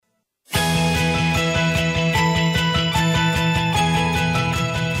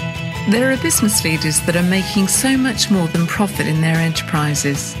There are business leaders that are making so much more than profit in their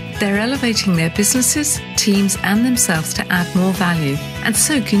enterprises. They're elevating their businesses, teams, and themselves to add more value. And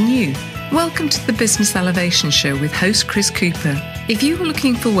so can you. Welcome to the Business Elevation Show with host Chris Cooper. If you are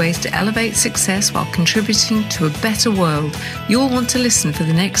looking for ways to elevate success while contributing to a better world, you'll want to listen for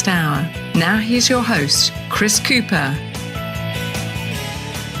the next hour. Now here's your host, Chris Cooper.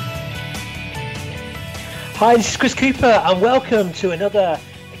 Hi, this is Chris Cooper, and welcome to another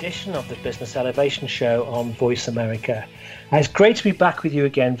edition of the Business Elevation Show on Voice America. It's great to be back with you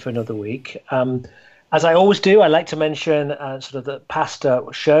again for another week. As I always do, I like to mention sort of the past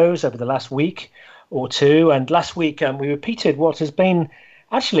shows over the last week or two. And last week, we repeated what has been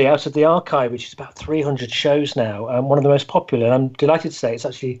actually out of the archive, which is about 300 shows now, one of the most popular. And I'm delighted to say it's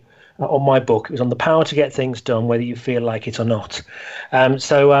actually on my book. It was on the power to get things done, whether you feel like it or not. And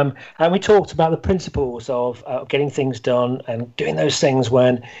we talked about the principles of getting things done and doing those things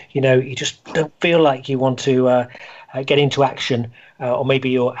when, you just don't feel like you want to get into action, or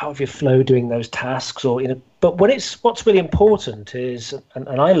maybe you're out of your flow doing those tasks, but what's really important is, and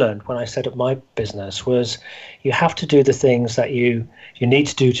I learned when I set up my business, was you have to do the things that you need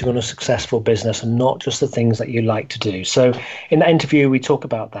to do to run a successful business, and not just the things that you like to do. So in that interview, we talk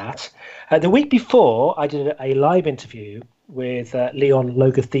about that. The week before, I did a live interview with Leon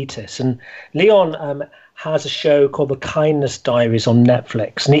Logothetis, and Leon has a show called The Kindness Diaries on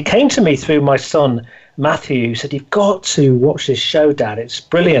Netflix, and he came to me through my son Matthew, who said, "You've got to watch this show, Dad. It's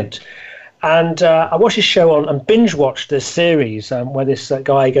brilliant." And I watched this show and binge watched this series where this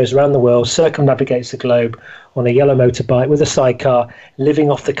guy goes around the world, circumnavigates the globe on a yellow motorbike with a sidecar, living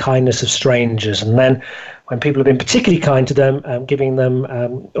off the kindness of strangers. And then when people have been particularly kind to them, giving them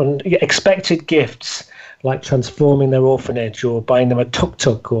unexpected gifts, like transforming their orphanage or buying them a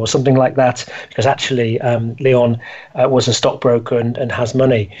tuk-tuk or something like that, because actually Leon was a stockbroker and has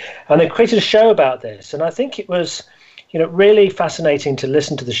money. And they created a show about this. And I think it was really fascinating to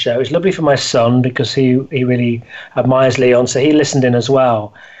listen to the show. It's lovely for my son because he really admires Leon, so he listened in as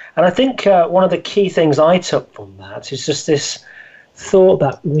well. And I think one of the key things I took from that is just this thought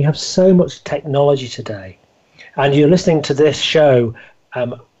that we have so much technology today. And you're listening to this show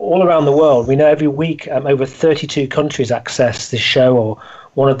all around the world. We know every week over 32 countries access this show or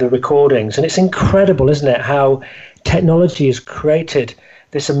one of the recordings. And it's incredible, isn't it, how technology has created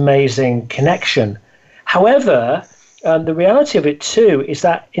this amazing connection. However, the reality of it too is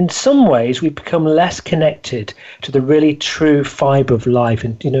that in some ways we become less connected to the really true fibre of life,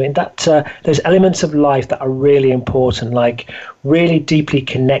 and in that there's elements of life that are really important, like really deeply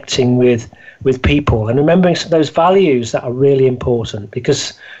connecting with people and remembering some of those values that are really important.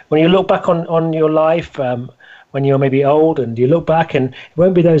 Because when you look back on your life, when you're maybe old and you look back, and it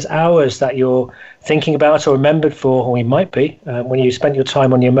won't be those hours that you're thinking about or remembered for, or you might be when you spent your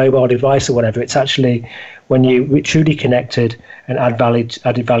time on your mobile device or whatever. It's actually when you truly connected and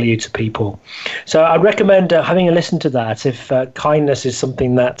added value to people. So I'd recommend having a listen to that if kindness is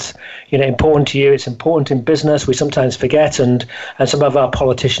something that's important to you. It's important in business. We sometimes forget, and some of our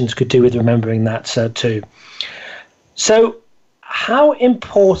politicians could do with remembering that too. So how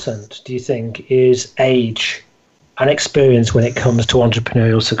important do you think is age and experience when it comes to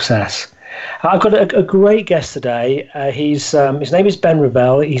entrepreneurial success? I've got a great guest today. His name is Ben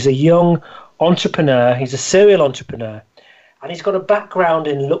Revell. He's a young entrepreneur. He's a serial entrepreneur, and he's got a background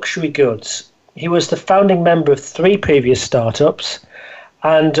in luxury goods. He was the founding member of 3 previous startups,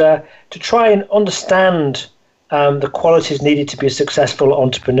 and to try and understand the qualities needed to be a successful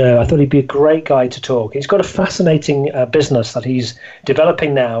entrepreneur, I thought he'd be a great guy to talk. He's got a fascinating business that he's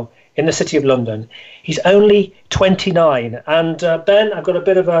developing now in the city of London. He's only 29. And Ben, I've got a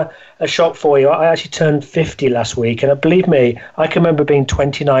bit of a shock for you. I actually turned 50 last week. And believe me, I can remember being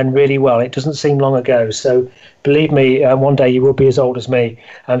 29 really well. It doesn't seem long ago. So believe me, one day you will be as old as me.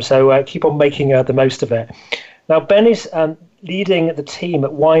 So keep on making the most of it. Now, Ben is leading the team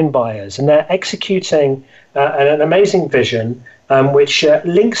at Winebuyers, and they're executing an amazing vision which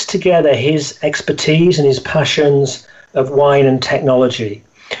links together his expertise and his passions of wine and technology.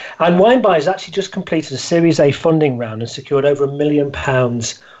 And Winebuyers actually just completed a Series A funding round and secured over £1 million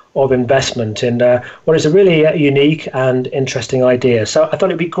of investment in what is a really unique and interesting idea. So I thought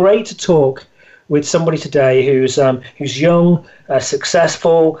it'd be great to talk with somebody today who's young,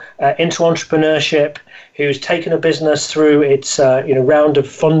 successful, into entrepreneurship, who's taken a business through its round of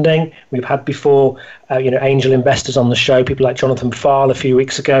funding. We've had before angel investors on the show, people like Jonathan Farl a few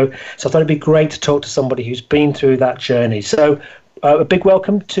weeks ago. So I thought it'd be great to talk to somebody who's been through that journey. So a big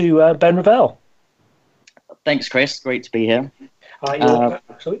welcome to Ben Revell. Thanks, Chris. Great to be here. You're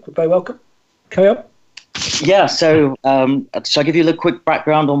very welcome. Carry on. Yeah, so shall I give you a little quick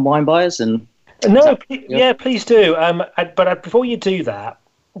background on Wine Buyers? And No, yeah, please do. But before you do that,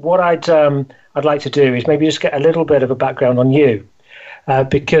 what I'd like to do is maybe just get a little bit of a background on you,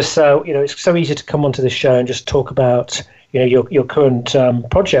 because it's so easy to come onto this show and just talk about your current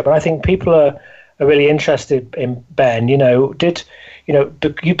project. But I think people are really interested in Ben. You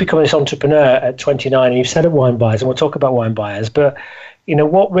become this entrepreneur at 29, and you've set up Wine Buyers, and we'll talk about Wine Buyers. But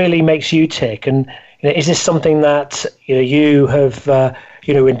what really makes you tick? And is this something that you have?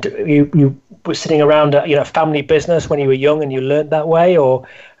 You were sitting around a family business when you were young, and you learned that way, or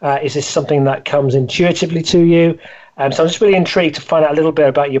is this something that comes intuitively to you? So I'm just really intrigued to find out a little bit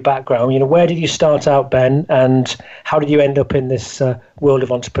about your background. Where did you start out, Ben, and how did you end up in this world of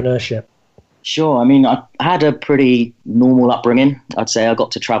entrepreneurship? Sure. I mean, I had a pretty normal upbringing. I'd say I got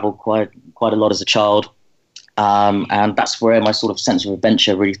to travel quite a lot as a child, and that's where my sort of sense of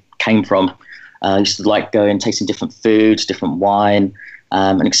adventure really came from. I used to like going, tasting different foods, different wine,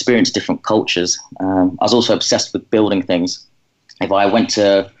 and experience different cultures. I was also obsessed with building things. If I went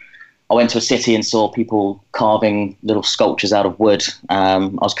to a city and saw people carving little sculptures out of wood, I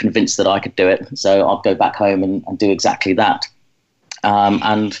was convinced that I could do it. So I'd go back home and do exactly that.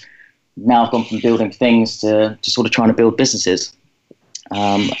 And now I've gone from building things to sort of trying to build businesses.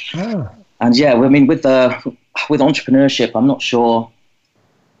 And yeah, I mean, with entrepreneurship, I'm not sure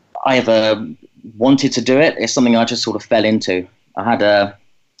I ever wanted to do it. It's something I just sort of fell into. I had a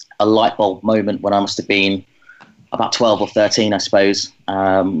light bulb moment when I must have been about 12 or 13, I suppose.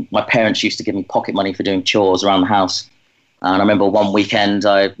 My parents used to give me pocket money for doing chores around the house. And I remember one weekend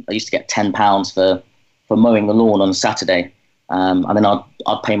I used to get £10 for mowing the lawn on a Saturday. And then I'd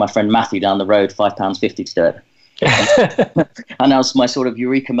pay my friend Matthew down the road £5.50 to do it. And that was my sort of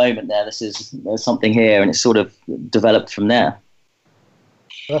eureka moment there. There's something here, and it sort of developed from there.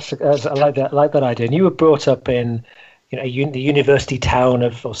 I like that. I like that idea. And you were brought up in the university town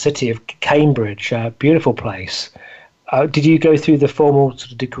or city of Cambridge, a beautiful place. Did you go through the formal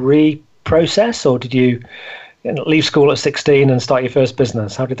sort of degree process, or did you leave school at 16 and start your first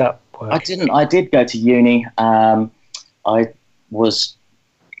business? How did that work? I didn't. I did go to uni. I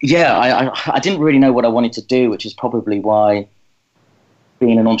didn't really know what I wanted to do, which is probably why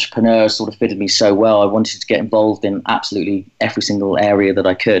being an entrepreneur sort of fitted me so well. I wanted to get involved in absolutely every single area that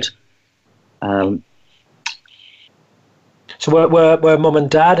I could. So were mum and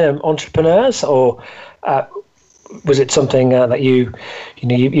dad entrepreneurs, or was it something that you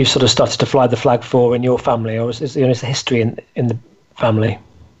sort of started to fly the flag for in your family, or is there history in the family?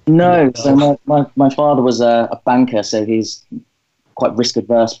 No, so my father was a banker, so he's quite risk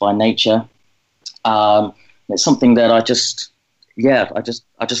adverse by nature. It's something that I just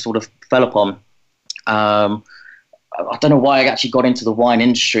sort of fell upon. I don't know why I actually got into the wine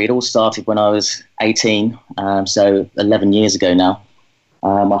industry. It all started when I was 18, so 11 years ago now.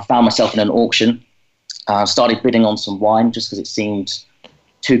 I found myself in an auction. Started bidding on some wine just because it seemed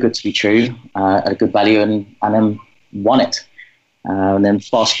too good to be true, at a good value, and then won it. And then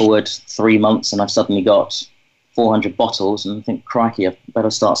fast forward 3 months, and I've suddenly got 400 bottles, and I think, crikey, I better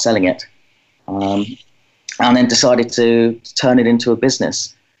start selling it. And then decided to turn it into a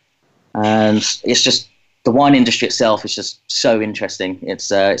business. And it's just, the wine industry itself is just so interesting.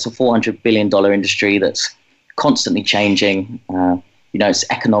 It's a $400 billion industry that's constantly changing. It's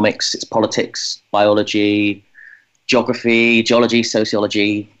economics, it's politics, biology, geography, geology,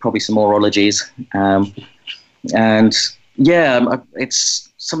 sociology, probably some more ologies. It's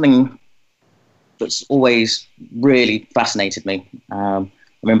something that's always really fascinated me. I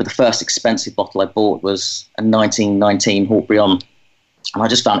remember the first expensive bottle I bought was a 1919 Haut-Brion. And I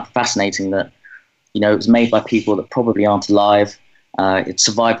just found it fascinating that, it was made by people that probably aren't alive. It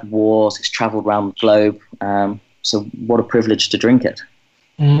survived wars. It's traveled around the globe. So what a privilege to drink it.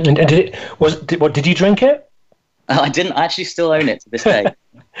 And did you drink it? I didn't. I actually still own it to this day.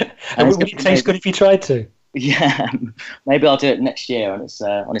 And would it taste good if you tried to? Yeah, maybe I'll do it next year on its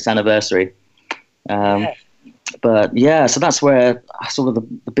anniversary. But yeah, so that's where sort of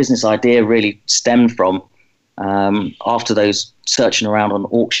the business idea really stemmed from. After those searching around on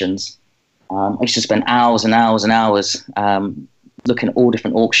auctions, I used to spend hours and hours and hours looking at all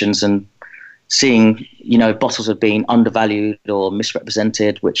different auctions and seeing, bottles have been undervalued or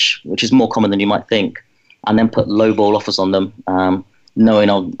misrepresented, which is more common than you might think, and then put lowball offers on them, knowing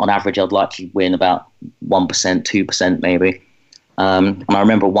on average I'd likely win about 1%, 2% maybe. And I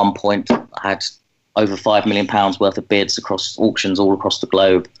remember at one point I had over £5 million worth of bids across auctions all across the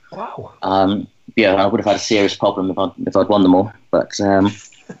globe. Wow. I would have had a serious problem if I'd won them all. But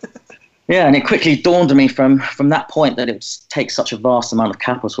and it quickly dawned on me from that point that it would take such a vast amount of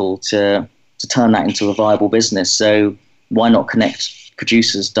capital to to turn that into a viable business. So why not connect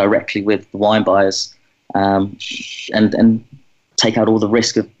producers directly with the wine buyers, and take out all the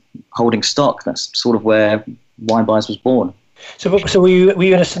risk of holding stock? That's sort of where Winebuyers was born. So were you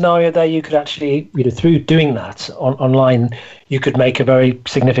in a scenario there you could actually, through doing that online, you could make a very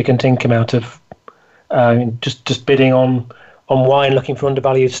significant income out of just bidding on wine, looking for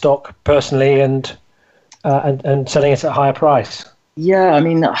undervalued stock personally, and selling it at a higher price? Yeah, I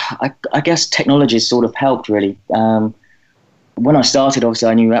mean, I guess technology has sort of helped, really. When I started, obviously,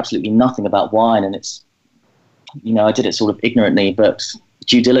 I knew absolutely nothing about wine, and it's, I did it sort of ignorantly, but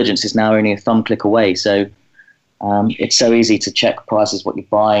due diligence is now only a thumb click away. So it's so easy to check prices, what you're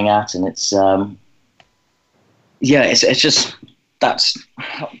buying at, and it's just, that's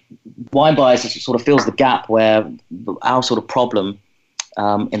Winebuyers sort of fills the gap where our sort of problem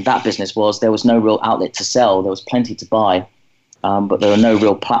in that business was there was no real outlet to sell. There was plenty to buy, but there were no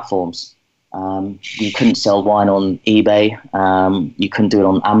real platforms. You couldn't sell wine on eBay. You couldn't do it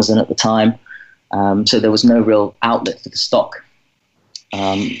on Amazon at the time. So there was no real outlet for the stock.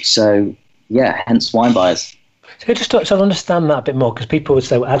 Hence Winebuyers. So just to understand that a bit more, because people would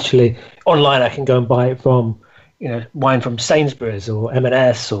say, well, actually, online I can go and buy it from, wine from Sainsbury's or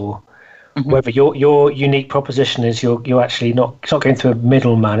M&S or whether your unique proposition is you're actually it's not going through a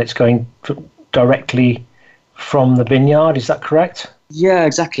middleman, it's going directly from the vineyard. Is that correct? Yeah,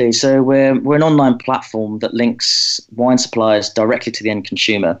 exactly. So we're an online platform that links wine suppliers directly to the end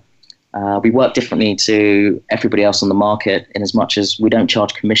consumer. We work differently to everybody else on the market in as much as we don't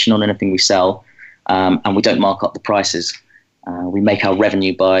charge commission on anything we sell, and we don't mark up the prices. We make our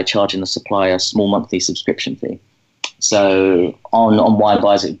revenue by charging the supplier a small monthly subscription fee. So on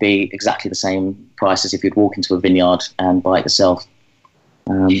Winebuyers, it'd be exactly the same price as if you'd walk into a vineyard and buy it yourself.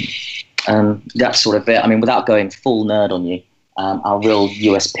 And that's sort of it. I mean, without going full nerd on you, our real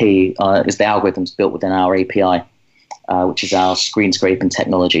USP is the algorithms built within our API, which is our screen scraping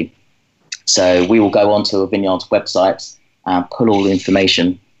technology. So we will go onto a vineyard's website and pull all the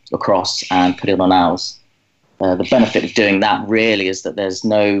information across and put it on ours. The benefit of doing that really is that there's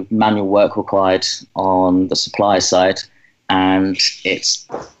no manual work required on the supplier side, and it's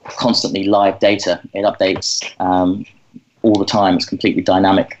constantly live data. It updates all the time. It's completely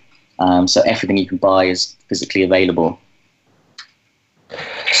dynamic. So everything you can buy is physically available.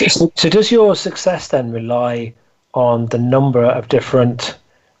 So does your success then rely on the number of different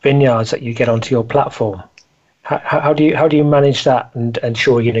vineyards that you get onto your platform? How do you manage that and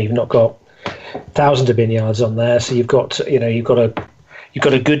ensure you've not got thousands of vineyards on there, so you've got a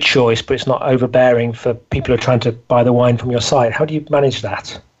good choice, but it's not overbearing for people who are trying to buy the wine from your site? How do you manage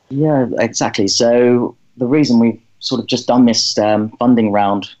that? Yeah, exactly. So the reason we've sort of just done this funding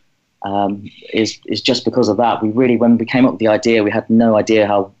round is just because of that. When we came up with the idea, we had no idea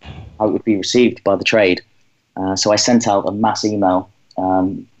how it would be received by the trade. So I sent out a mass email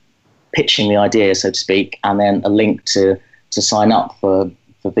pitching the idea, so to speak, and then a link to sign up for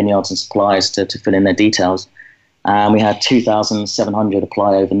vineyards and suppliers to fill in their details. And we had 2,700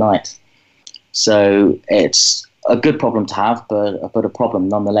 apply overnight. So it's a good problem to have, but a problem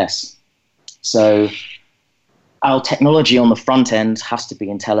nonetheless. So our technology on the front end has to be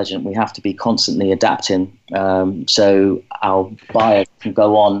intelligent. We have to be constantly adapting. So our buyers can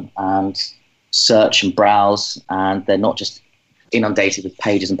go on and search and browse, and they're not just inundated with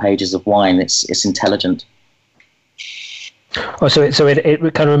pages and pages of wine. It's intelligent. Oh, so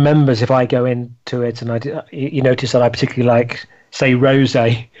it kind of remembers if I go into it and you notice that I particularly like, say,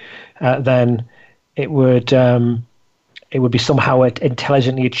 rosé, then it would be somehow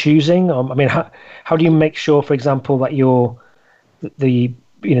intelligently choosing. I mean, how do you make sure, for example, that the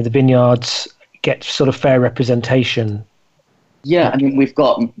vineyards get sort of fair representation? Yeah, I mean, we've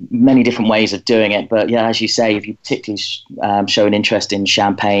got many different ways of doing it, but yeah, as you say, if you particularly show an interest in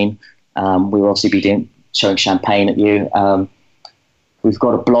champagne, we will obviously be showing champagne at you. We've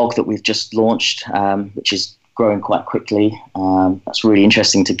got a blog that we've just launched, which is growing quite quickly. That's really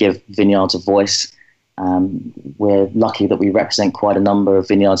interesting to give vineyards a voice. We're lucky that we represent quite a number of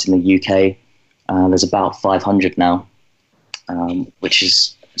vineyards in the UK. There's about 500 now, which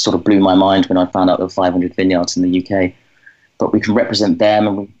is sort of blew my mind when I found out there were 500 vineyards in the UK. But we can represent them,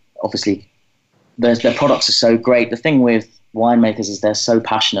 and obviously their products are so great. The thing with winemakers is they're so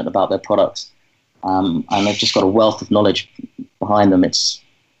passionate about their products. And they've just got a wealth of knowledge behind them. It's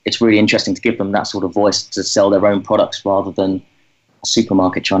really interesting to give them that sort of voice to sell their own products rather than a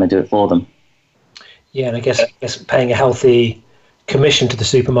supermarket trying to do it for them. Yeah, and I guess paying a healthy commission to the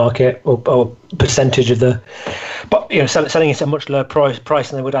supermarket or percentage of but selling it at a much lower price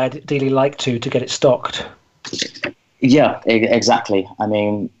than they would ideally like to get it stocked. Yeah, exactly. I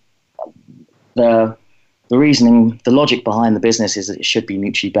mean, the reasoning, the logic behind the business is that it should be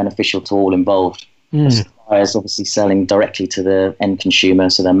mutually beneficial to all involved. The supplier is obviously selling directly to the end consumer,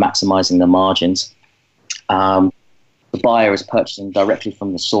 so they're maximizing their margins. The buyer is purchasing directly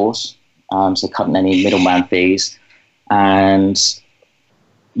from the source, so cutting any middleman fees. And,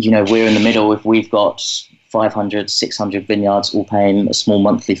 we're in the middle. If we've got 500, 600 vineyards all paying a small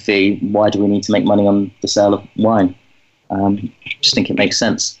monthly fee, why do we need to make money on the sale of wine? Just think it makes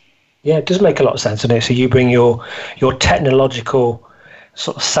sense. Yeah, it does make a lot of sense, doesn't it? So you bring your technological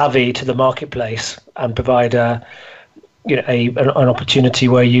sort of savvy to the marketplace and provide an opportunity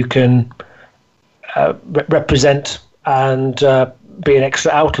where you can represent and be an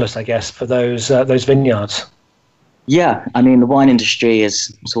extra outlet, I guess, for those vineyards. Yeah, I mean, the wine industry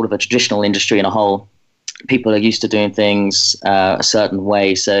is sort of a traditional industry in a whole. People are used to doing things a certain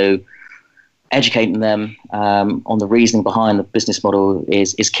way, so educating them on the reasoning behind the business model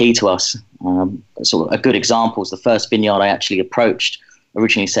is key to us. So a good example is the first vineyard I actually approached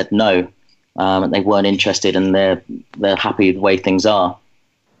originally said no, and they weren't interested, and they're happy with the way things are.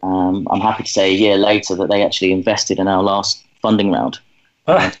 I'm happy to say a year later that they actually invested in our last funding round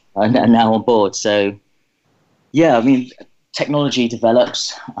and are now on board. So, yeah, I mean, technology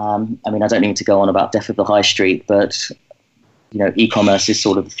develops. I don't need to go on about death of the high street, but e-commerce is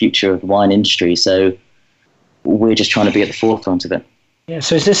sort of the future of the wine industry. So we're just trying to be at the forefront of it. Yeah.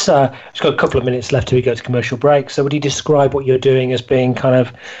 So is this? We've got a couple of minutes left till we go to commercial break. So would you describe what you're doing as being kind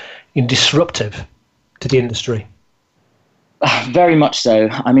of disruptive to the industry? Very much so.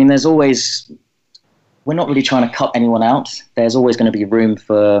 I mean, we're not really trying to cut anyone out. There's always going to be room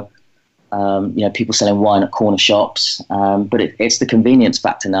for, people selling wine at corner shops. But it's the convenience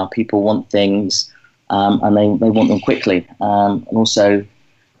factor now. People want things and they want them quickly. And also,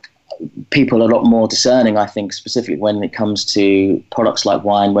 people are a lot more discerning, I think, specifically when it comes to products like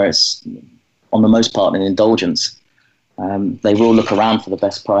wine, where it's, on the most part, an indulgence. They will look around for the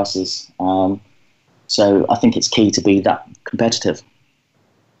best prices. So I think it's key to be that competitive.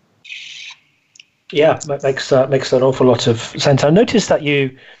 Yeah, that makes an awful lot of sense. I noticed that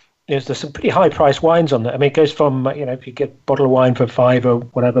there's some pretty high priced wines on there. I mean, it goes from, if you get a bottle of wine for £5 or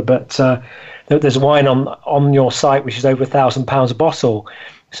whatever, but there's wine on your site which is over £1,000 a bottle.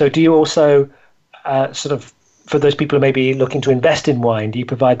 So do you also for those people who may be looking to invest in wine, do you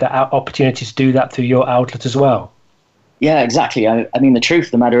provide that opportunity to do that through your outlet as well? Yeah, exactly. I mean, the truth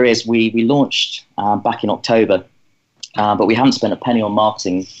of the matter is we launched back in October, but we haven't spent a penny on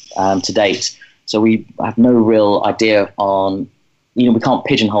marketing to date. So we have no real idea on, we can't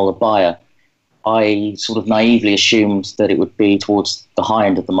pigeonhole a buyer. I sort of naively assumed that it would be towards the high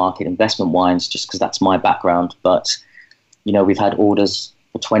end of the market, investment wines, just because that's my background. But, we've had orders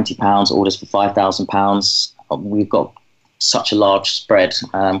for £20, orders for £5,000. We've got such a large spread.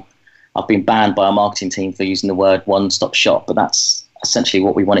 I've been banned by our marketing team for using the word one-stop shop, but that's essentially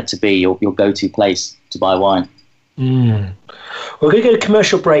what we want it to be, your go-to place to buy wine. We're going to go to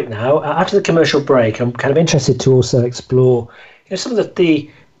commercial break now. After the commercial break, I'm kind of interested to also explore some of the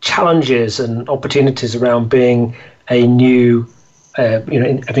challenges and opportunities around being a new,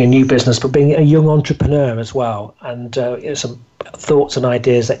 having a new business, but being a young entrepreneur as well, and some thoughts and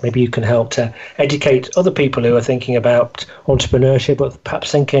ideas that maybe you can help to educate other people who are thinking about entrepreneurship, but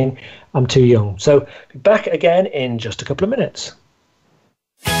perhaps thinking, I'm too young. So be back again in just a couple of minutes.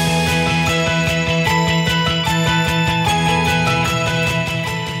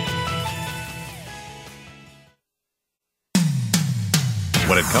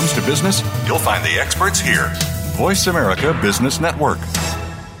 When it comes to business, you'll find the experts here. Voice America Business Network.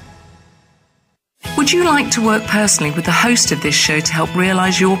 Would you like to work personally with the host of this show to help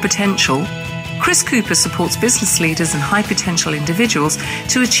realize your potential? Chris Cooper supports business leaders and high potential individuals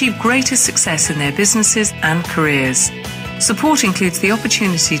to achieve greater success in their businesses and careers. Support includes the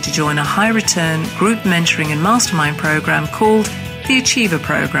opportunity to join a high return group mentoring and mastermind program called the Achiever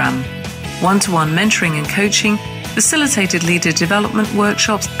Program. One-to-one mentoring and coaching, facilitated leader development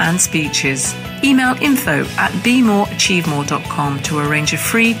workshops and speeches. Email info@bemoreachievemore.com to arrange a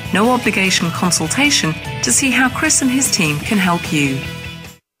free, no-obligation consultation to see how Chris and his team can help you.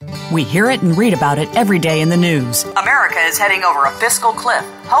 We hear it and read about it every day in the news. America is heading over a fiscal cliff.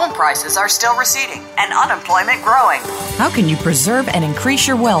 Home prices are still receding and unemployment growing. How can you preserve and increase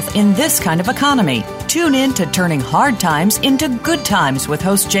your wealth in this kind of economy? Tune in to Turning Hard Times into Good Times with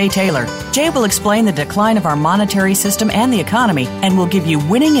host Jay Taylor. Jay will explain the decline of our monetary system and the economy, and will give you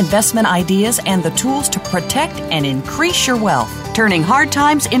winning investment ideas and the tools to protect and increase your wealth. Turning Hard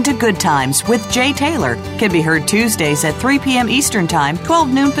Times into Good Times with Jay Taylor can be heard Tuesdays at 3 p.m. Eastern Time,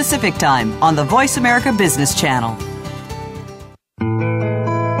 12 noon Pacific Time on the Voice America Business Channel.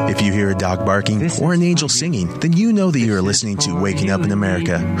 If you hear a dog barking or an angel singing, then you know that you are listening to Waking Up in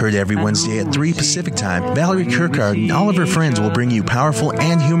America. Heard every Wednesday at 3 Pacific Time, Valerie Kirkard and all of her friends will bring you powerful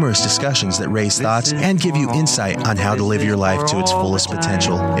and humorous discussions that raise thoughts and give you insight on how to live your life to its fullest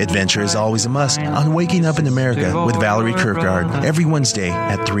potential. Adventure is always a must on Waking Up in America with Valerie Kirkard, every Wednesday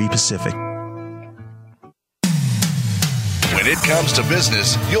at 3 Pacific. When it comes to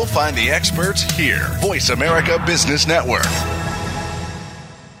business, you'll find the experts here. Voice America Business Network.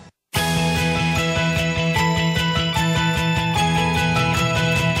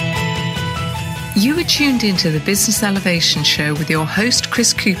 You are tuned into the Business Elevation Show with your host,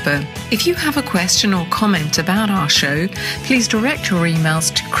 Chris Cooper. If you have a question or comment about our show, please direct your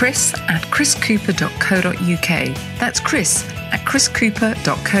emails to chris@chriscooper.co.uk. That's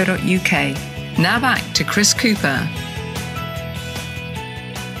chris@chriscooper.co.uk. Now back to Chris Cooper.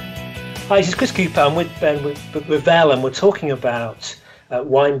 Hi, this is Chris Cooper. I'm with Ben Revell, and we're talking about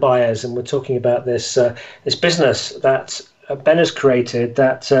Winebuyers, and we're talking about this business that Ben has created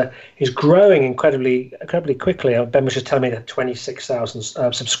that is growing incredibly quickly. Ben was just telling me that 26,000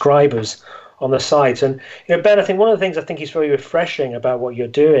 subscribers on the site. And Ben, I think one of the things I think is very refreshing about what you're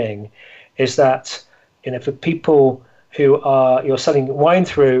doing is that for people who you're selling wine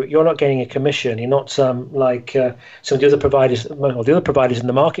through, you're not getting a commission. You're not like some of the other providers, or the other providers in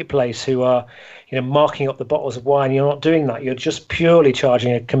the marketplace who are, marking up the bottles of wine. You're not doing that. You're just purely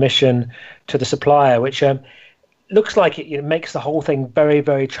charging a commission to the supplier, which looks like it makes the whole thing very,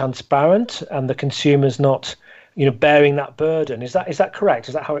 very transparent, and the consumer's not, bearing that burden. Is that correct?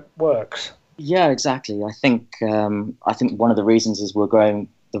 Is that how it works? Yeah, exactly. I think one of the reasons is we're growing.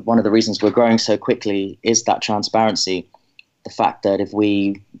 One of the reasons we're growing so quickly is that transparency. The fact that if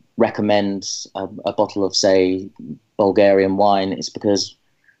we recommend a bottle of, say, Bulgarian wine, it's because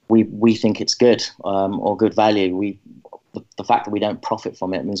we think it's good or good value. The fact that we don't profit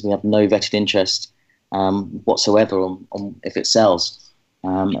from it means we have no vested interest whatsoever on if it sells.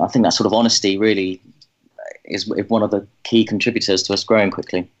 I think that sort of honesty really is one of the key contributors to us growing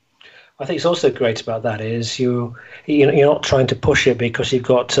quickly. I think it's also great about that is you're not trying to push it because you've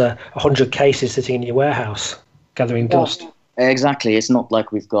got 100 cases sitting in your warehouse gathering dust. Exactly. It's not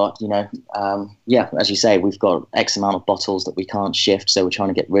like we've got, as you say, we've got X amount of bottles that we can't shift, so we're trying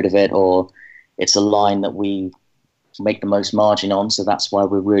to get rid of it, or it's a line that we make the most margin on, so that's why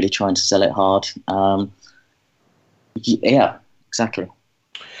we're really trying to sell it hard. Yeah, exactly.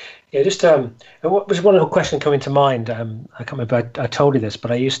 Yeah, just what was one little question coming to mind? I can't remember I told you this,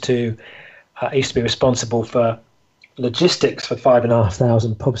 but I used to be responsible for logistics for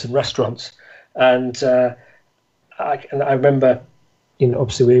 5,500 pubs and restaurants, and I remember,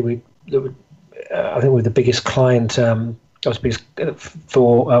 obviously we I think we're the biggest client,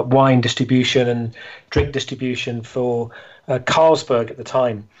 for wine distribution and drink distribution for Carlsberg at the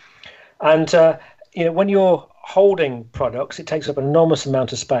time, and when you're holding products, it takes up an enormous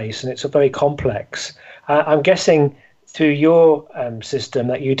amount of space, and it's very complex. I'm guessing through your system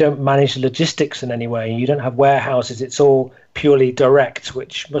that you don't manage logistics in any way. You don't have warehouses. It's all purely direct,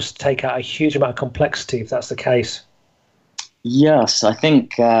 which must take out a huge amount of complexity if that's the case. Yes, I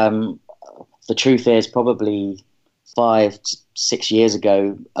think the truth is probably 5 to 6 years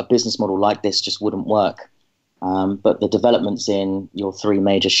ago, a business model like this just wouldn't work. But the developments in your three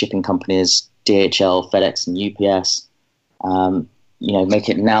major shipping companies, DHL, FedEx, and UPS, make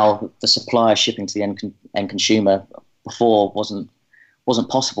it now the supplier shipping to the end consumer. Before wasn't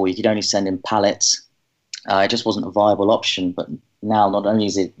possible. You could only send in pallets. It just wasn't a viable option. But now, not only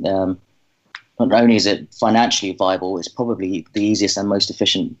is it financially viable, it's probably the easiest and most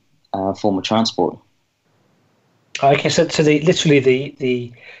efficient form of transport. Okay, so the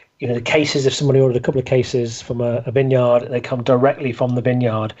cases, if somebody ordered a couple of cases from a vineyard, they come directly from the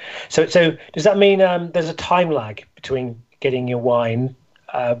vineyard. So does that mean there's a time lag between getting your wine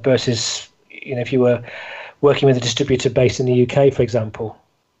versus if you were working with a distributor based in the UK, for example?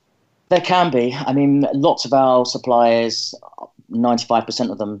 There can be. I mean, lots of our suppliers,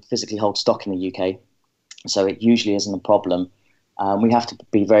 95% of them physically hold stock in the UK, so it usually isn't a problem. We have to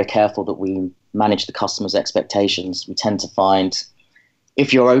be very careful that we manage the customer's expectations. We tend to find,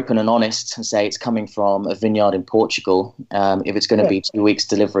 if you're open and honest and say it's coming from a vineyard in Portugal, if it's going to be 2 weeks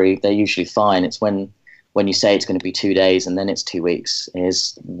delivery, they're usually fine. It's when you say it's going to be 2 days and then it's 2 weeks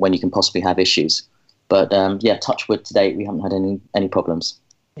is when you can possibly have issues. But touch wood, to date, we haven't had any problems.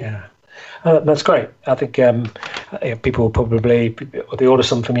 Yeah. That's great. I think people will probably, if they order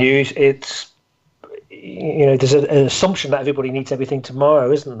something from you, it's, there's an assumption that everybody needs everything tomorrow,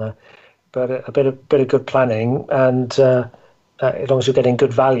 isn't there? But a bit of good planning and as long as you're getting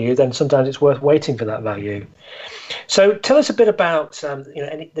good value, then sometimes it's worth waiting for that value. So tell us a bit about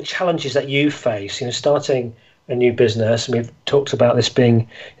the challenges that you face, starting a new business. And we've talked about this being,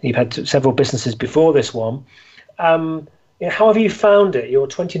 you've had several businesses before this one. How have you found it? You're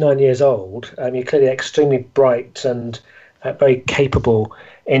 29 years old. You're clearly extremely bright and very capable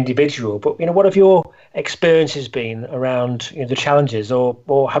individual. But what have your experiences been around the challenges,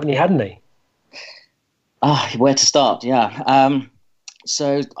 or haven't you had any? Where to start? Yeah.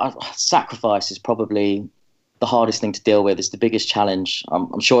 So sacrifice is probably the hardest thing to deal with. It's the biggest challenge.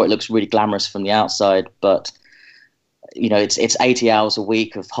 I'm sure it looks really glamorous from the outside, but it's 80 hours a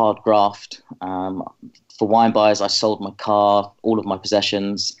week of hard graft. For Winebuyers, I sold my car, all of my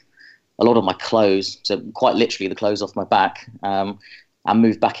possessions, a lot of my clothes, so quite literally the clothes off my back, and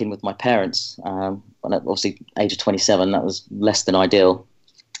moved back in with my parents. And obviously, age of 27, that was less than ideal.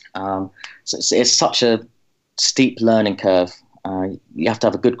 So it's such a steep learning curve. You have to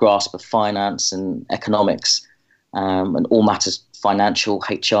have a good grasp of finance and economics, and all matters financial,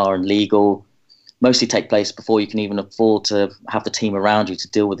 HR and legal mostly take place before you can even afford to have the team around you to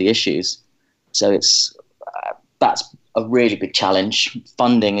deal with the issues. So that's a really big challenge.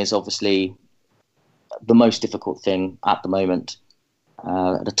 Funding is obviously the most difficult thing at the moment.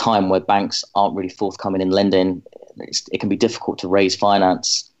 At a time where banks aren't really forthcoming in lending, it can be difficult to raise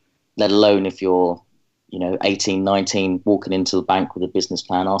finance, let alone if you're 18, 19, walking into the bank with a business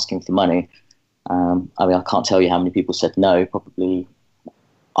plan asking for money. I can't tell you how many people said no, probably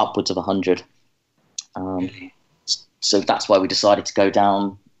upwards of 100. So that's why we decided to go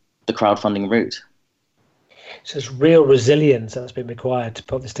down the crowdfunding route. So it's real resilience that's been required to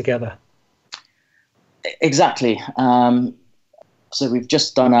put this together. Exactly. So we've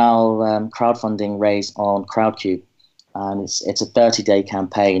just done our crowdfunding raise on Crowdcube, and it's a 30-day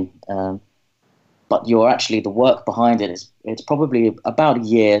campaign. But the work behind it it's probably about a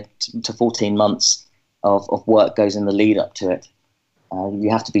year to 14 months of work goes in the lead up to it. You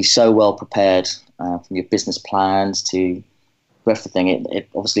have to be so well prepared from your business plans to everything. It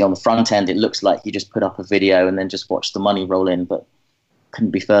obviously on the front end, it looks like you just put up a video and then just watch the money roll in, but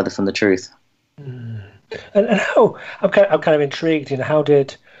couldn't be further from the truth. And how I'm kind of intrigued. How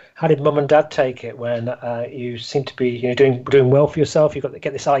did mum and dad take it when you seem to be doing well for yourself? You've got to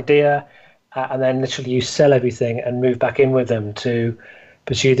get this idea, and then literally you sell everything and move back in with them to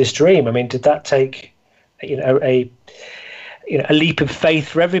pursue this dream. I mean, did that take a leap of faith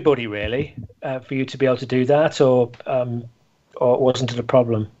for everybody, really, for you to be able to do that, or wasn't it a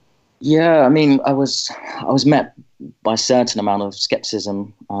problem? Yeah, I mean, I was met by a certain amount of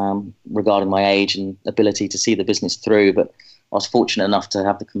skepticism regarding my age and ability to see the business through, but I was fortunate enough to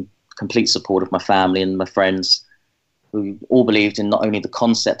have the complete support of my family and my friends, who all believed in not only the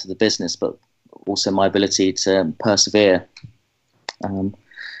concept of the business, but also my ability to persevere.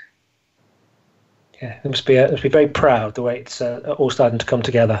 Yeah, it must be very proud the way it's all starting to come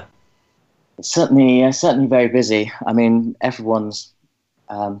together. It's certainly very busy. I mean, everyone's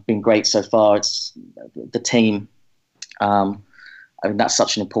been great so far. It's the team. I mean, that's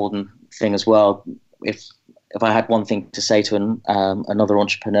such an important thing as well. If I had one thing to say to another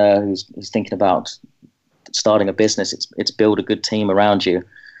entrepreneur who's thinking about starting a business, it's build a good team around you.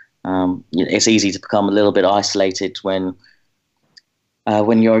 It's easy to become a little bit isolated when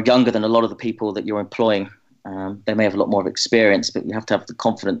you're younger than a lot of the people that you're employing. They may have a lot more of experience, but you have to have the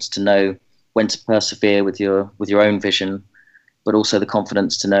confidence to know when to persevere with your own vision, but also the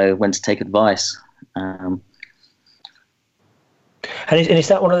confidence to know when to take advice. And is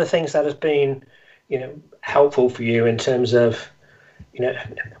that one of the things that has been, helpful for you in terms of,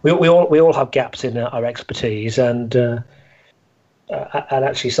 we all have gaps in our expertise, and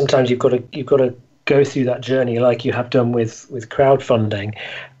actually sometimes you've got to go through that journey like you have done with crowdfunding.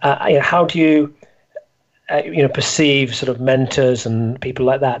 How do you perceive sort of mentors and people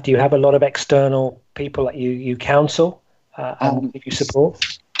like that? Do you have a lot of external people that you counsel and give you support?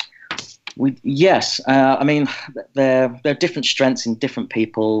 Yes. I mean, there are different strengths in different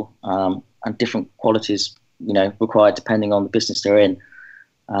people and different qualities, required depending on the business they're in.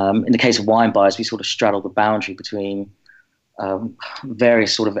 In the case of Winebuyers, we sort of straddle the boundary between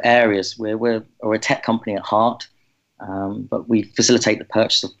various sort of areas. We're a tech company at heart, but we facilitate the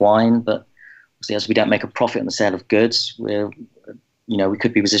purchase of wine. But obviously, as we don't make a profit on the sale of goods, we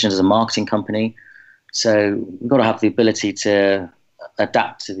could be positioned as a marketing company. So we've got to have the ability to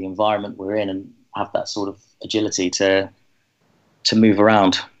adapt to the environment we're in and have that sort of agility to move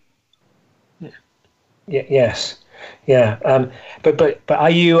around. Yeah. Yes. Yeah. But are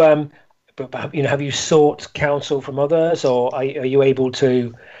you? Have you sought counsel from others, or are you able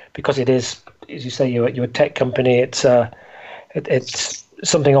to? Because it is, as you say, you're a tech company. It's it's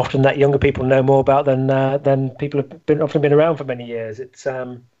something often that younger people know more about than people have often been around for many years. It's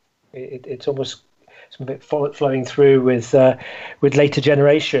almost some bit flowing through with later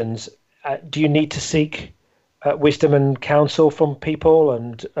generations. Do you need to seek wisdom and counsel from people,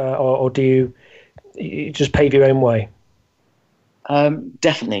 and or do you just pave your own way?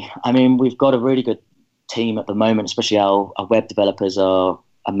 Definitely. I mean, we've got a really good team at the moment, especially our web developers are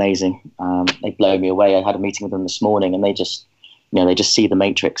amazing. They blow me away. I had a meeting with them this morning, and they just see the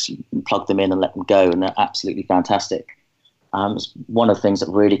matrix, you plug them in and let them go, and they're absolutely fantastic. It's one of the things that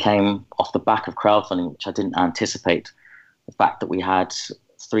really came off the back of crowdfunding, which I didn't anticipate. The fact that we had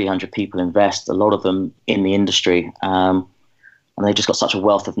 300 people invest, a lot of them in the industry, and they just got such a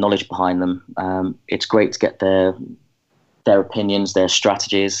wealth of knowledge behind them. It's great to get their opinions, their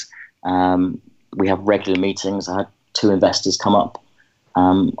strategies. We have regular meetings. I had 2 investors come up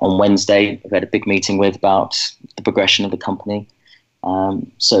on Wednesday. We had a big meeting with about the progression of the company.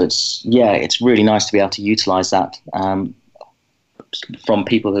 So it's really nice to be able to utilize that from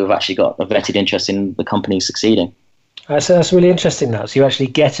people who have actually got a vetted interest in the company succeeding. So that's really interesting now. So you're actually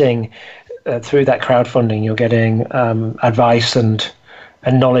getting, through that crowdfunding, you're getting advice and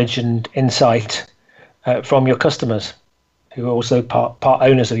knowledge and insight from your customers, who are also part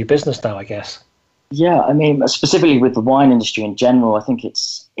owners of your business now, I guess. Yeah, I mean, specifically with the wine industry in general, I think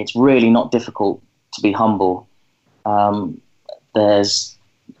it's really not difficult to be humble. There's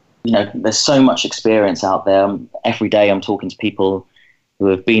so much experience out there. Every day I'm talking to people who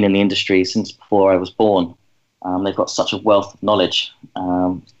have been in the industry since before I was born. They've got such a wealth of knowledge.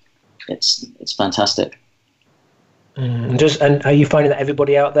 It's fantastic. And are you finding that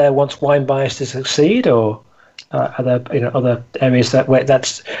everybody out there wants Winebuyers to succeed, or are there other areas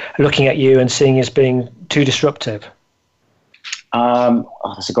that's looking at you and seeing as being too disruptive?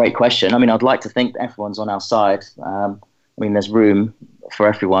 That's a great question. I mean, I'd like to think that everyone's on our side. I mean, there's room for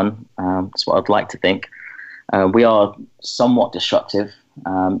everyone. That's what I'd like to think. We are somewhat disruptive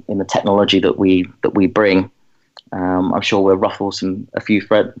in the technology that we bring. I'm sure we'll ruffle a few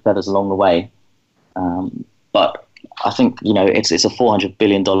feathers along the way. But I think, it's a $400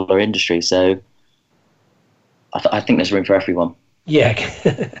 billion industry, so I think there's room for everyone. Yeah,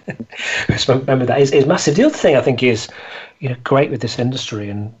 remember that is massive. The other thing I think is, great with this industry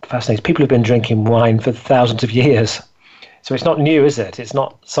and fascinating. People have been drinking wine for thousands of years, so it's not new, is it? It's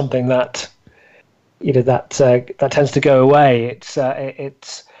not something that that tends to go away. It's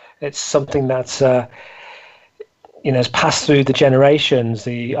something that's has passed through the generations,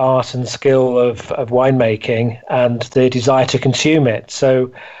 the art and skill of winemaking and the desire to consume it.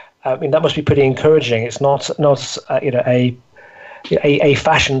 So, I mean, that must be pretty encouraging. It's not a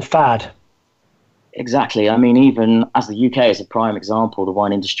fashion fad. Exactly. I mean, even as the UK is a prime example, the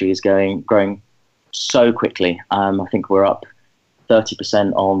wine industry is growing so quickly. I think we're up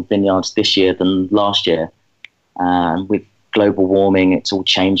 30% on vineyards this year than last year. With global warming, it's all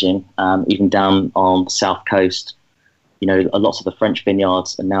changing. Even down on the south coast, a lot of the French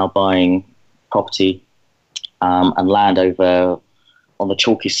vineyards are now buying property and land over on the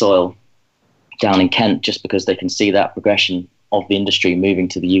chalky soil down in Kent, just because they can see that progression of the industry moving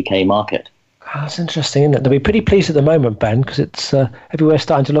to the UK market. That's interesting, isn't it? They'll be pretty pleased at the moment, Ben, because it's everywhere's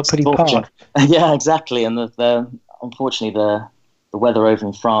starting to look pretty parched. Yeah, exactly. And unfortunately, the weather over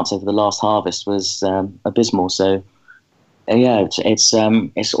in France over the last harvest was abysmal. So, it's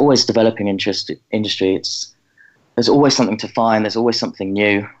always developing industry. There's always something to find. There's always something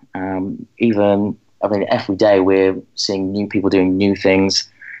new. Every day we're seeing new people doing new things.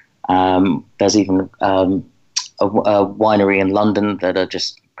 There's even a winery in London that are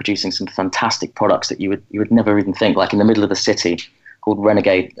just producing some fantastic products that you would never even think, like in the middle of the city, called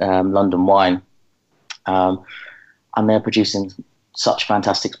Renegade London Wine, and they're producing such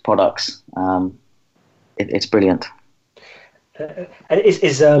fantastic products. It's brilliant. And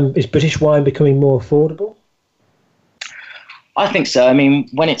is British wine becoming more affordable? I think so. I mean,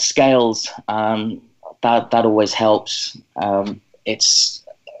 when it scales, that always helps. It's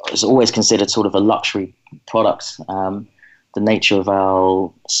always considered sort of a luxury product. The nature of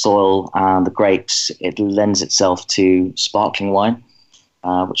our soil and the grapes, it lends itself to sparkling wine,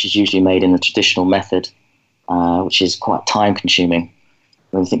 which is usually made in the traditional method, which is quite time consuming.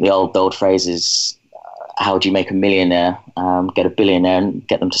 I think the old phrase is, how do you make a millionaire, get a billionaire and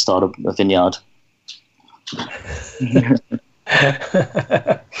get them to start a vineyard?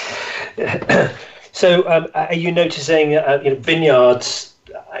 So are you noticing vineyards,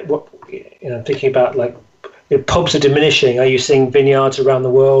 thinking about pubs are diminishing? Are you seeing vineyards around the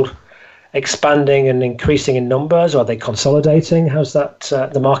world expanding and increasing in numbers? Or are they consolidating? How's that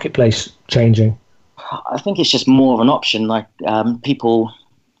the marketplace changing? I think it's just more of an option. Like people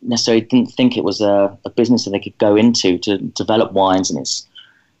necessarily didn't think it was a business that they could go into to develop wines, and it's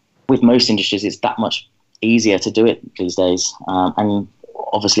with most industries it's that much easier to do it these days. And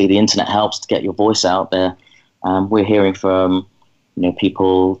obviously the internet helps to get your voice out there. We're hearing from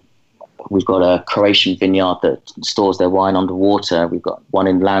people. We've got a Croatian vineyard that stores their wine underwater. We've got one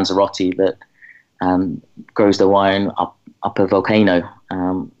in Lanzarote that grows their wine up a volcano.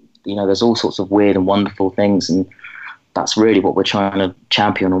 There's all sorts of weird and wonderful things, and that's really what we're trying to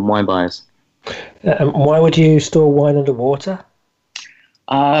champion on Wine Buyers. Why would you store wine underwater?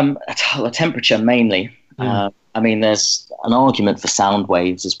 The temperature mainly. There's an argument for sound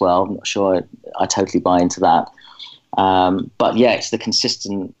waves as well. I'm not sure I totally buy into that. But yeah, it's the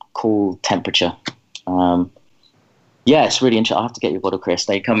consistent cool temperature. It's really interesting. I'll have to get you a bottle, Chris.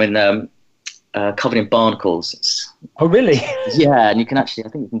 They come in covered in barnacles. Oh, really? Yeah, and I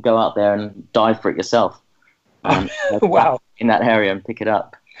think you can go out there and dive for it yourself. Wow. In that area and pick it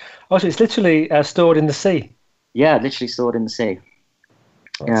up. Oh, so it's literally stored in the sea? Yeah, literally stored in the sea.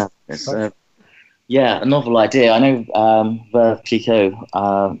 It's a novel idea. I know Veuve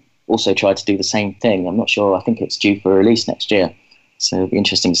Clicquot also tried to do the same thing. I'm not sure. I think it's due for release next year. So it'll be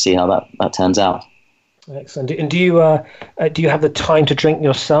interesting to see how that turns out. Excellent. And do you have the time to drink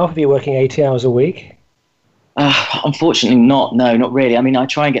yourself if you're working 80 hours a week? Unfortunately not. No, not really. I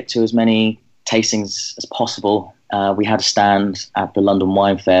try and get to as many tastings as possible. We had a stand at the London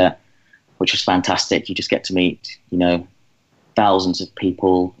Wine Fair, which was fantastic. You just get to meet, thousands of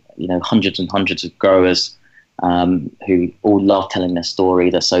people, hundreds and hundreds of growers who all love telling their story.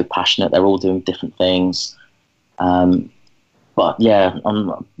 They're so passionate. They're all doing different things. But yeah,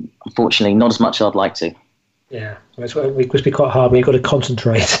 unfortunately, not as much as I'd like to. Yeah, it must be quite hard when you've got to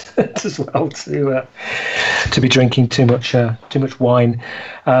concentrate as well to be drinking too much wine.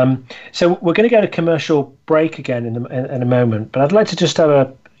 So we're going to go to commercial break again in a moment. But I'd like to just have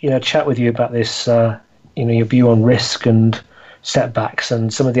a chat with you about this. Your view on risk and setbacks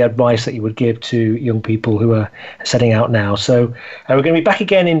and some of the advice that you would give to young people who are setting out now. So we're going to be back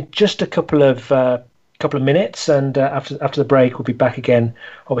again in just a couple of minutes, and after the break we'll be back again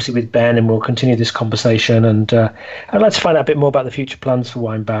obviously with Ben, and we'll continue this conversation, and I'd like to find out a bit more about the future plans for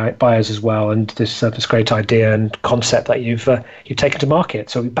Wine Buyers as well, and this great idea and concept that you've taken to market.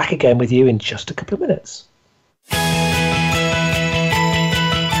 So we'll be back again with you in just a couple of minutes.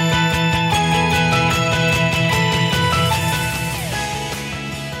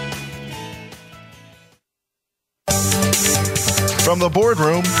 From the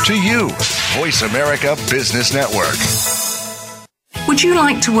boardroom to you, Voice America Business Network. Would you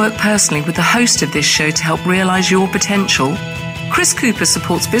like to work personally with the host of this show to help realize your potential? Chris Cooper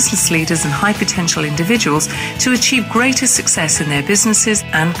supports business leaders and high potential individuals to achieve greater success in their businesses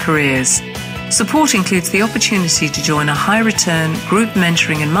and careers. Support includes the opportunity to join a high return group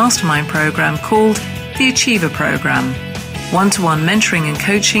mentoring and mastermind program called the Achiever Program. One-to-one mentoring and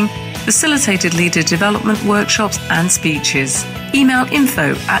coaching, facilitated leader development workshops and speeches. Email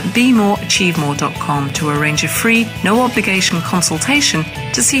info@bemoreachievemore.com to arrange a free, no-obligation consultation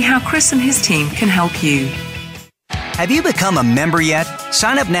to see how Chris and his team can help you. Have you become a member yet?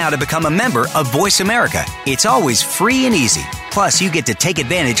 Sign up now to become a member of Voice America. It's always free and easy. Plus, you get to take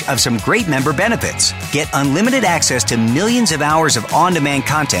advantage of some great member benefits. Get unlimited access to millions of hours of on-demand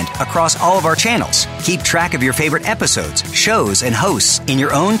content across all of our channels. Keep track of your favorite episodes, shows, and hosts in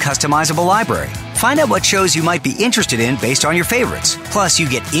your own customizable library. Find out what shows you might be interested in based on your favorites. Plus, you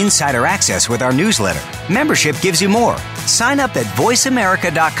get insider access with our newsletter. Membership gives you more. Sign up at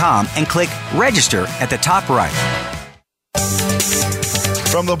voiceamerica.com and click register at the top right.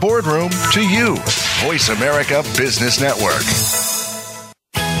 From the boardroom to you, Voice America Business Network.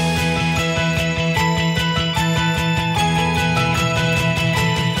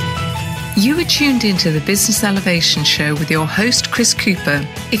 You are tuned into the Business Elevation Show with your host, Chris Cooper.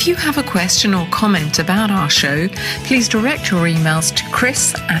 If you have a question or comment about our show, please direct your emails to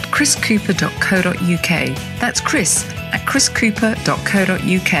chris@chriscooper.co.uk. That's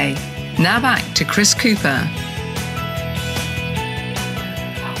chris@chriscooper.co.uk. Now back to Chris Cooper.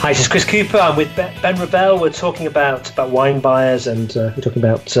 Hi, this is Chris Cooper. I'm with Ben Revell. We're talking about Wine Buyers, and we're talking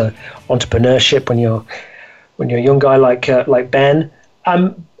about entrepreneurship when you're a young guy like Ben.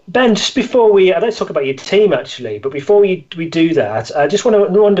 Ben, just before I'd like to talk about your team actually, but before we do that, I just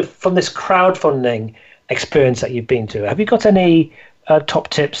wonder from this crowdfunding experience that you've been to, have you got any top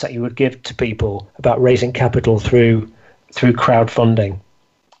tips that you would give to people about raising capital through crowdfunding,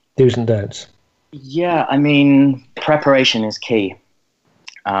 do's and don'ts? Yeah, preparation is key.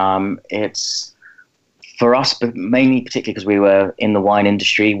 It's for us, but mainly particularly because we were in the wine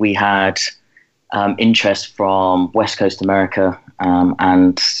industry, we had interest from West Coast America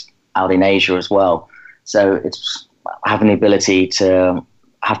and out in Asia as well. So it's having the ability to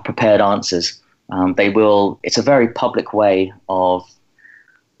have prepared answers. It's a very public way of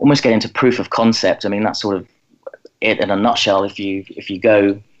almost getting to proof of concept. I mean, that's sort of it in a nutshell. If you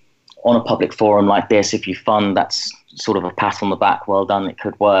go on a public forum like this, if you fund, that's sort of a pat on the back. Well done, it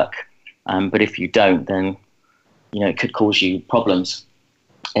could work. But if you don't, then it could cause you problems.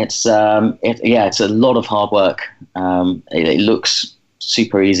 It's a lot of hard work. It looks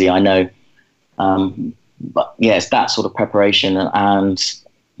super easy, I know, but yeah, it's that sort of preparation and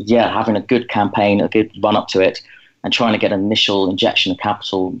having a good campaign, a good run up to it, and trying to get an initial injection of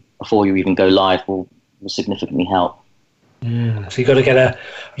capital before you even go live will significantly help. So you've got to get a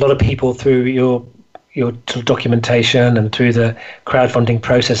lot of people through your sort of documentation and through the crowdfunding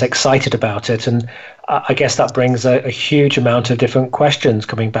process excited about it, and I guess that brings a huge amount of different questions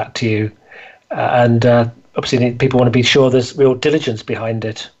coming back to you, and obviously people want to be sure there's real diligence behind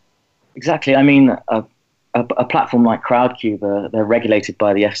it. Exactly. I mean, a platform like Crowdcube, they're regulated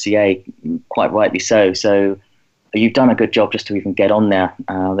by the FCA, quite rightly so. So you've done a good job just to even get on there.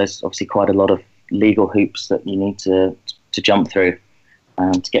 There's obviously quite a lot of legal hoops that you need to jump through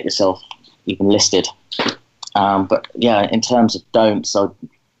to get yourself even listed. But yeah, in terms of don'ts, I'll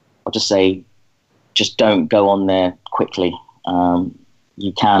just say, just don't go on there quickly.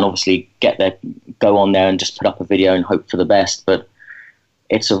 You can obviously get there, go on there and just put up a video and hope for the best, but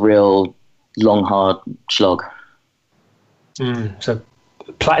it's a real long, hard slog. So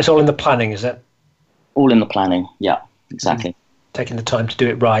it's all in the planning, is it? All in the planning, yeah, exactly. Taking the time to do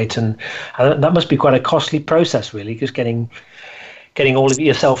it right, and that must be quite a costly process, really, just getting all of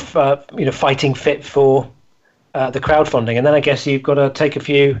yourself, fighting fit for the crowdfunding, and then I guess you've got to take a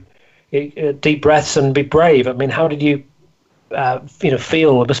few deep breaths and be brave. I mean, how did you,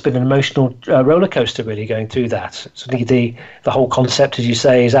 feel? It must have been an emotional roller coaster, really, going through that. So the whole concept, as you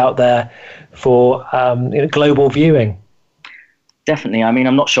say, is out there for global viewing. Definitely. I mean,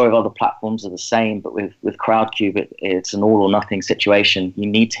 I'm not sure if other platforms are the same, but with Crowdcube, it's an all or nothing situation. You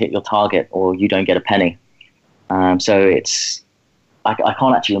need to hit your target or you don't get a penny. So I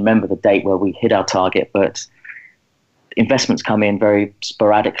can't actually remember the date where we hit our target, but investments come in very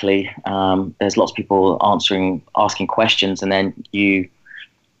sporadically. There's lots of people asking questions, and then you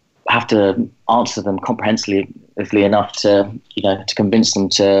have to answer them comprehensively enough to convince them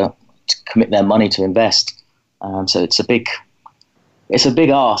to commit their money to invest. So it's a big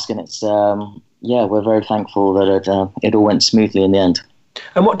ask, and it's we're very thankful that it all went smoothly in the end.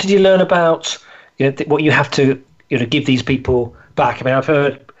 And what did you learn about what you have to give these people back? I mean, I've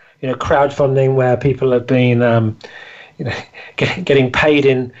heard crowdfunding where people have been getting paid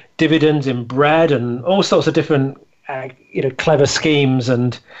in dividends, in bread, and all sorts of different clever schemes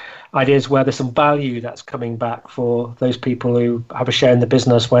and ideas where there's some value that's coming back for those people who have a share in the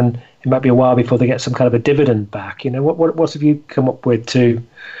business when it might be a while before they get some kind of a dividend back. What have you come up with to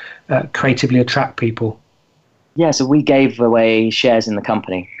creatively attract people? Yeah, so we gave away shares in the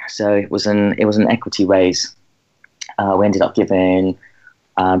company. So it was an equity raise. We ended up giving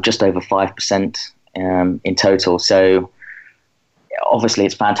just over 5% in total. So obviously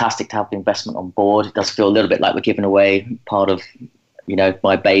it's fantastic to have the investment on board. It does feel a little bit like we're giving away part of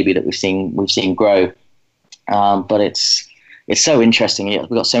my baby that we've seen grow. But it's so interesting. We've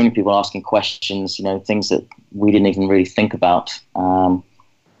got so many people asking questions, things that we didn't even really think about.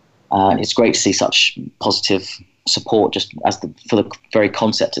 It's great to see such positive support just for the very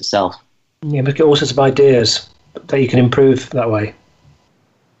concept itself. Yeah, but get all sorts of ideas that you can improve that way.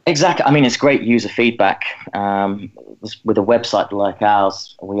 Exactly. I mean, it's great user feedback. With a website like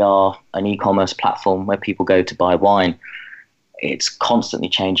ours, we are an e-commerce platform where people go to buy wine. It's constantly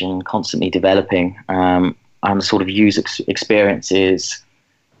changing, constantly developing. And the sort of user experience is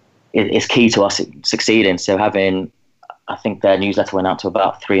key to us succeeding. So I think their newsletter went out to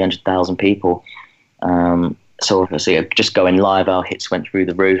about 300,000 people. So obviously just going live, our hits went through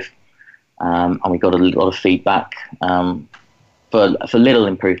the roof. And we got a lot of feedback for little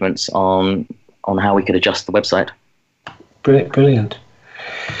improvements on how we could adjust the website. Brilliant.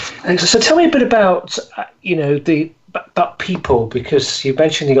 And so tell me a bit about about people, because you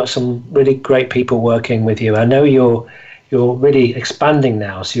mentioned you got some really great people working with you. I know you're really expanding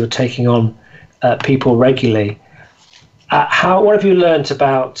now, so you're taking on people regularly. What have you learned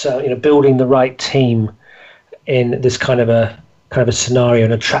about building the right team in this kind of a scenario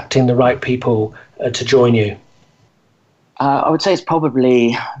and attracting the right people to join you? I would say it's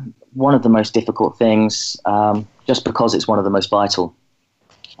probably one of the most difficult things, just because it's one of the most vital.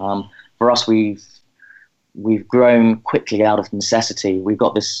 For us, we've we've grown quickly out of necessity. We've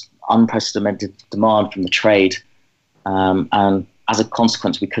got this unprecedented demand from the trade, and as a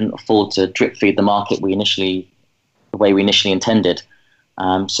consequence, we couldn't afford to drip feed the market the way we initially intended.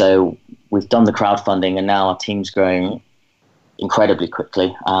 So we've done the crowdfunding, and now our team's growing incredibly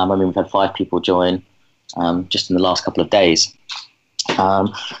quickly. We've had 5 people join just in the last couple of days.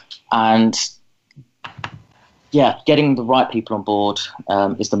 And yeah, getting the right people on board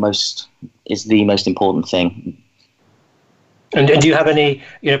is the most important thing. And do you have any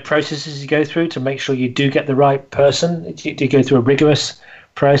processes you go through to make sure you do get the right person? Do you go through a rigorous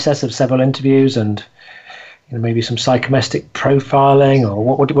process of several interviews and maybe some psychometric profiling, or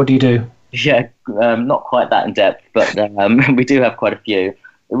what do you do? Yeah, not quite that in depth, but we do have quite a few. It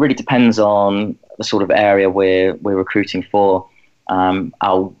really depends on the sort of area we're recruiting for.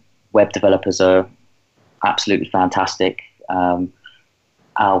 Our web developers are absolutely fantastic. Our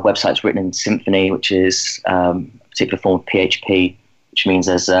website's written in Symfony, which is a particular form of PHP, which means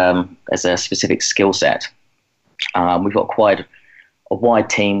there's a specific skill set. We've got quite a wide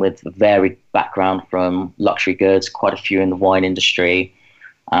team with a varied background from luxury goods, quite a few in the wine industry.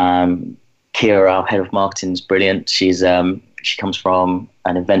 Kira, our head of marketing, is brilliant. She comes from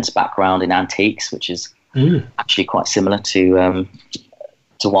an events background in antiques, which is actually quite similar to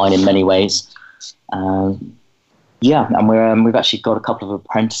wine in many ways. And we've actually got a couple of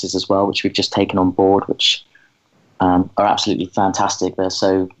apprentices as well, which we've just taken on board, which are absolutely fantastic. They're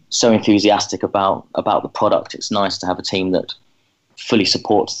so enthusiastic about the product. It's nice to have a team that fully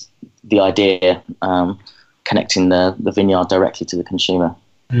supports the idea, connecting the vineyard directly to the consumer.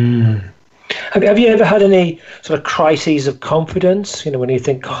 Have you ever had any sort of crises of confidence? When you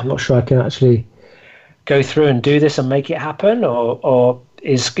think, I'm not sure I can actually go through and do this and make it happen, or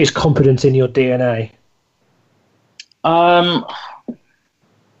is confidence in your DNA?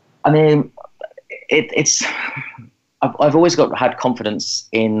 It's. I've always had confidence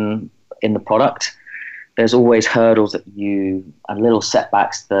in the product. There's always hurdles and little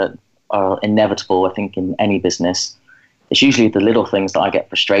setbacks that are inevitable, I think, in any business. It's usually the little things that I get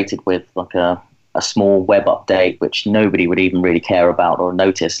frustrated with, like a small web update, which nobody would even really care about or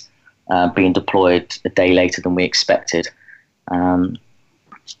notice, being deployed a day later than we expected.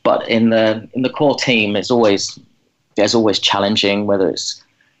 But in the core team, there's always challenging, whether it's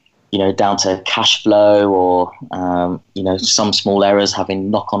down to cash flow or some small errors having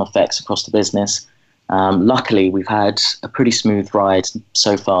knock-on effects across the business. Luckily, we've had a pretty smooth ride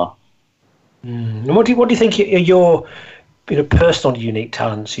so far. And what do you think are your personal unique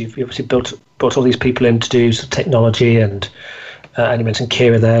talents? You've obviously brought all these people in to do some technology, and you mentioned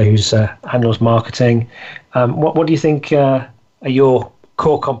Kira there, who's handles marketing. What do you think are your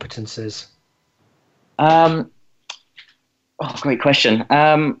core competences? Great question.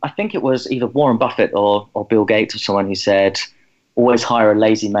 I think it was either Warren Buffett or Bill Gates or someone who said, always hire a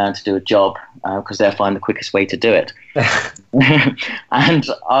lazy man to do a job because they'll find the quickest way to do it. And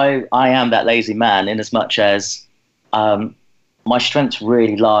I am that lazy man, in as much as my strengths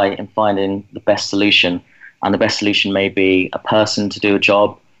really lie in finding the best solution. And the best solution may be a person to do a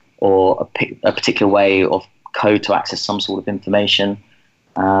job, or a particular way of code to access some sort of information.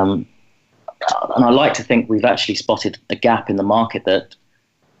 And I like to think we've actually spotted a gap in the market that,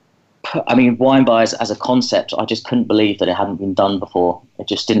 Winebuyers as a concept, I just couldn't believe that it hadn't been done before. It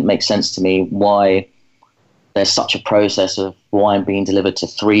just didn't make sense to me why there's such a process of wine being delivered to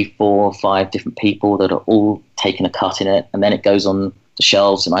 3, 4, 5 different people that are all taking a cut in it, and then it goes on the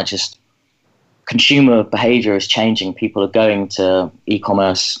shelves. And consumer behavior is changing. People are going to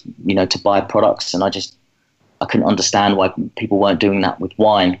e-commerce, to buy products, and I couldn't understand why people weren't doing that with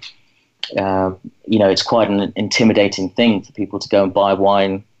wine. It's quite an intimidating thing for people to go and buy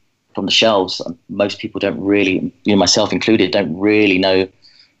wine from the shelves. Most people don't really, myself included, don't really know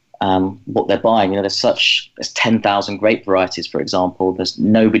what they're buying. There's 10,000 grape varieties, for example.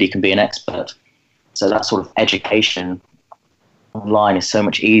 Nobody can be an expert. So that sort of education online is so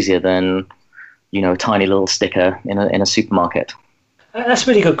much easier than, a tiny little sticker in a supermarket. That's a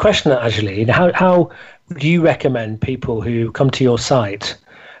really good question, actually. How do you recommend people who come to your site?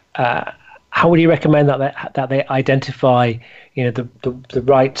 How would you recommend that they identify, the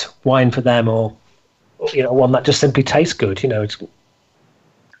right wine for them, or one that just simply tastes good?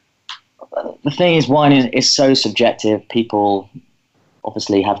 The thing is, wine is so subjective. People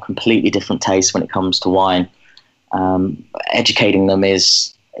obviously have completely different tastes when it comes to wine. Educating them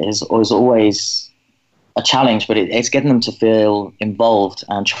is always a challenge, but it's getting them to feel involved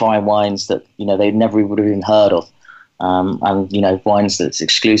and try wines that they never would have even heard of. And wines that's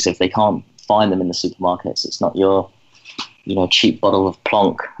exclusive, they can't find them in the supermarkets. It's not your cheap bottle of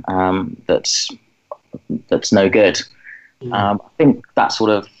Plonk that's that's no good. I think that sort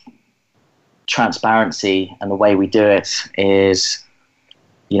of transparency and the way we do it is,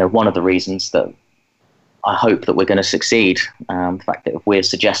 one of the reasons that I hope that we're going to succeed. The fact that if we're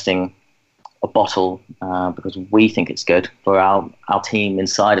suggesting a bottle because we think it's good, for our team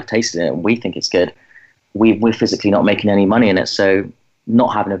inside have tasted it and we think it's good, we're physically not making any money in it. So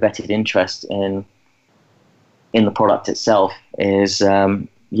not having a vetted interest in the product itself is,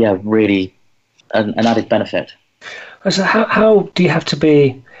 really an added benefit. So how do you have to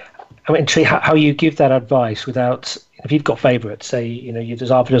be? I mean, how you give that advice without, if you've got favourites, say, there's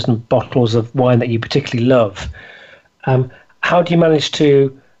half a dozen bottles of wine that you particularly love. How do you manage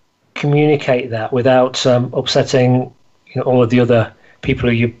to communicate that without upsetting, all of the other people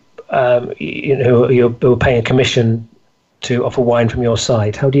who who are paying a commission to offer wine from your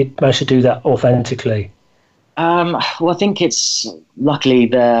side? How do you manage to do that authentically? Well, I think it's luckily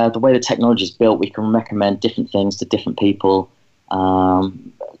the way the technology is built, we can recommend different things to different people,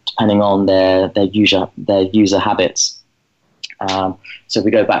 depending on their user habits. So if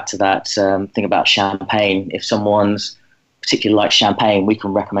we go back to that thing about champagne, if someone's particularly likes champagne, we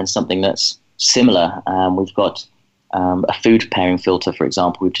can recommend something that's similar. We've got a food pairing filter, for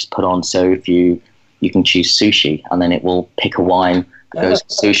example, we've just put on. So if you can choose sushi, and then it will pick a wine that goes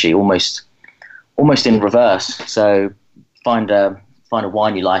with sushi, almost in reverse. So find a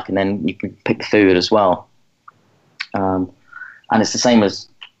wine you like, and then you can pick the food as well. And it's the same as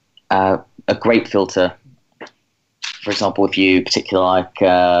a grape filter. For example, if you particularly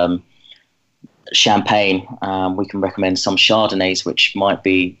like champagne, we can recommend some Chardonnays, which might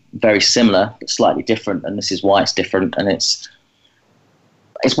be very similar but slightly different. And this is why it's different. And it's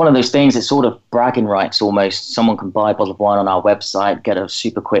one of those things, it's sort of bragging rights almost. Someone can buy a bottle of wine on our website, get a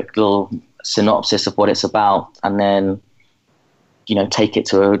super quick little synopsis of what it's about, and then take it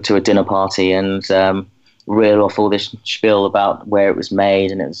to a dinner party and reel off all this spiel about where it was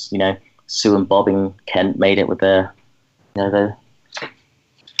made, and it's Sue and Bob in Kent made it with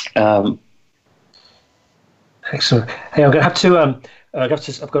Excellent. Hey, I'm going to have to I've got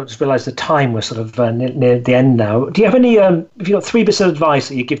to just realise the time. We're sort of near the end now. Do you have any? If you've got 3 bits of advice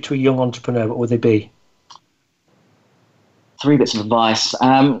that you give to a young entrepreneur, what would they be? 3 bits of advice.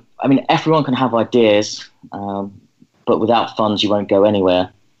 I mean, everyone can have ideas, but without funds, you won't go anywhere.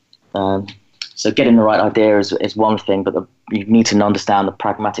 So getting the right idea is one thing, but you need to understand the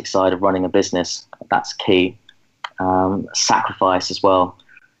pragmatic side of running a business. That's key. Sacrifice as well.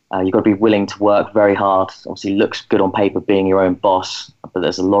 You've got to be willing to work very hard. Obviously, it looks good on paper being your own boss, but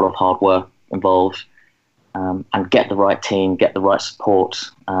there's a lot of hard work involved. And get the right team, get the right support.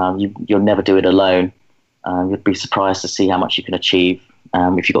 You'll never do it alone. You'd be surprised to see how much you can achieve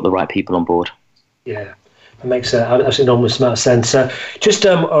if you've got the right people on board. Yeah, it makes an enormous amount of sense. Just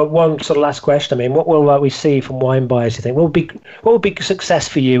one sort of last question. I mean, what will we see from Winebuyers, you think? What would be success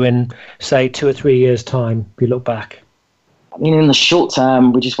for you in, say, 2 or 3 years' time, if you look back? I mean, in the short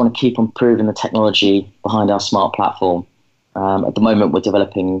term, we just want to keep improving the technology behind our smart platform. At the moment, we're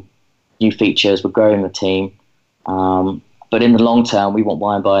developing new features, we're growing the team. But in the long term, we want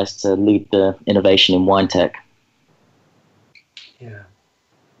Winebuyers to lead the innovation in wine tech. Yeah.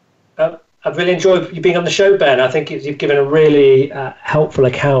 I've really enjoyed you being on the show, Ben. I think you've given a really helpful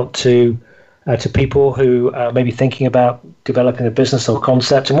account to people who may be thinking about developing a business or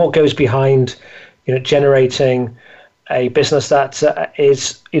concept, and what goes behind, generating a business that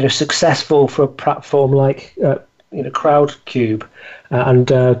is successful for a platform like Crowdcube, and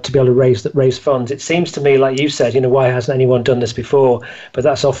to be able to raise funds. It seems to me, like you said, why hasn't anyone done this before? But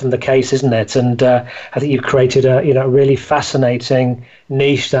that's often the case, isn't it? And I think you've created a really fascinating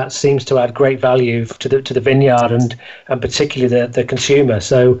niche that seems to add great value to the vineyard and particularly the consumer.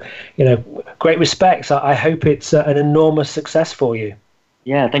 So great respect. I hope it's an enormous success for you.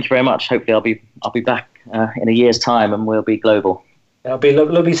 Yeah, thank you very much. Hopefully I'll be back in a year's time and we'll be global. It'll be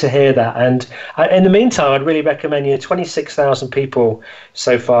lovely to hear that. And in the meantime, I'd really recommend 26,000 people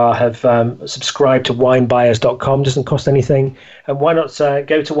so far have subscribed to winebuyers.com. Doesn't cost anything. And why not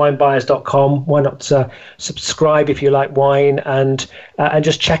go to winebuyers.com? Why not subscribe if you like wine and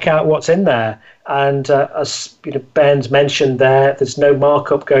just check out what's in there. And as Ben's mentioned there's no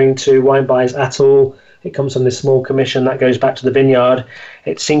markup going to Winebuyers at all. It comes from this small commission that goes back to the vineyard.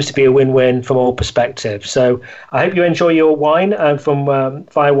 It seems to be a win-win from all perspectives. So I hope you enjoy your wine from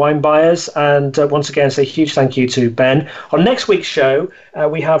via Winebuyers. And once again, say a huge thank you to Ben. On next week's show,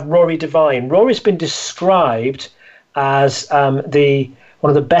 we have Rory Devine. Rory's been described as one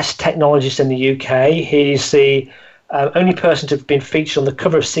of the best technologists in the UK. He's the only person to have been featured on the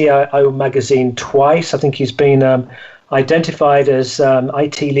cover of CIO magazine twice. I think he's been identified as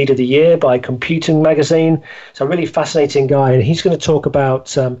IT Leader of the Year by Computing Magazine. So a really fascinating guy, and he's going to talk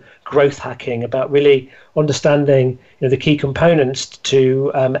about growth hacking, about really understanding the key components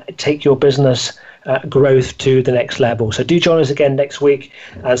to take your business growth to the next level. So do join us again next week.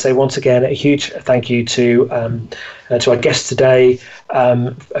 And so once again, a huge thank you to our guest today,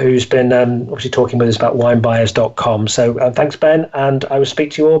 who's been obviously talking with us about winebuyers.com. So thanks, Ben, and I will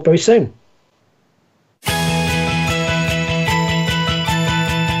speak to you all very soon.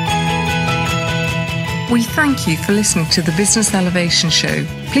 We thank you for listening to the Business Elevation Show.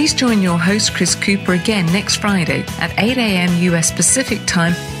 Please join your host, Chris Cooper, again next Friday at 8 a.m. US Pacific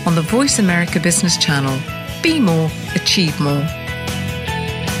Time on the Voice America Business Channel. Be more, achieve more.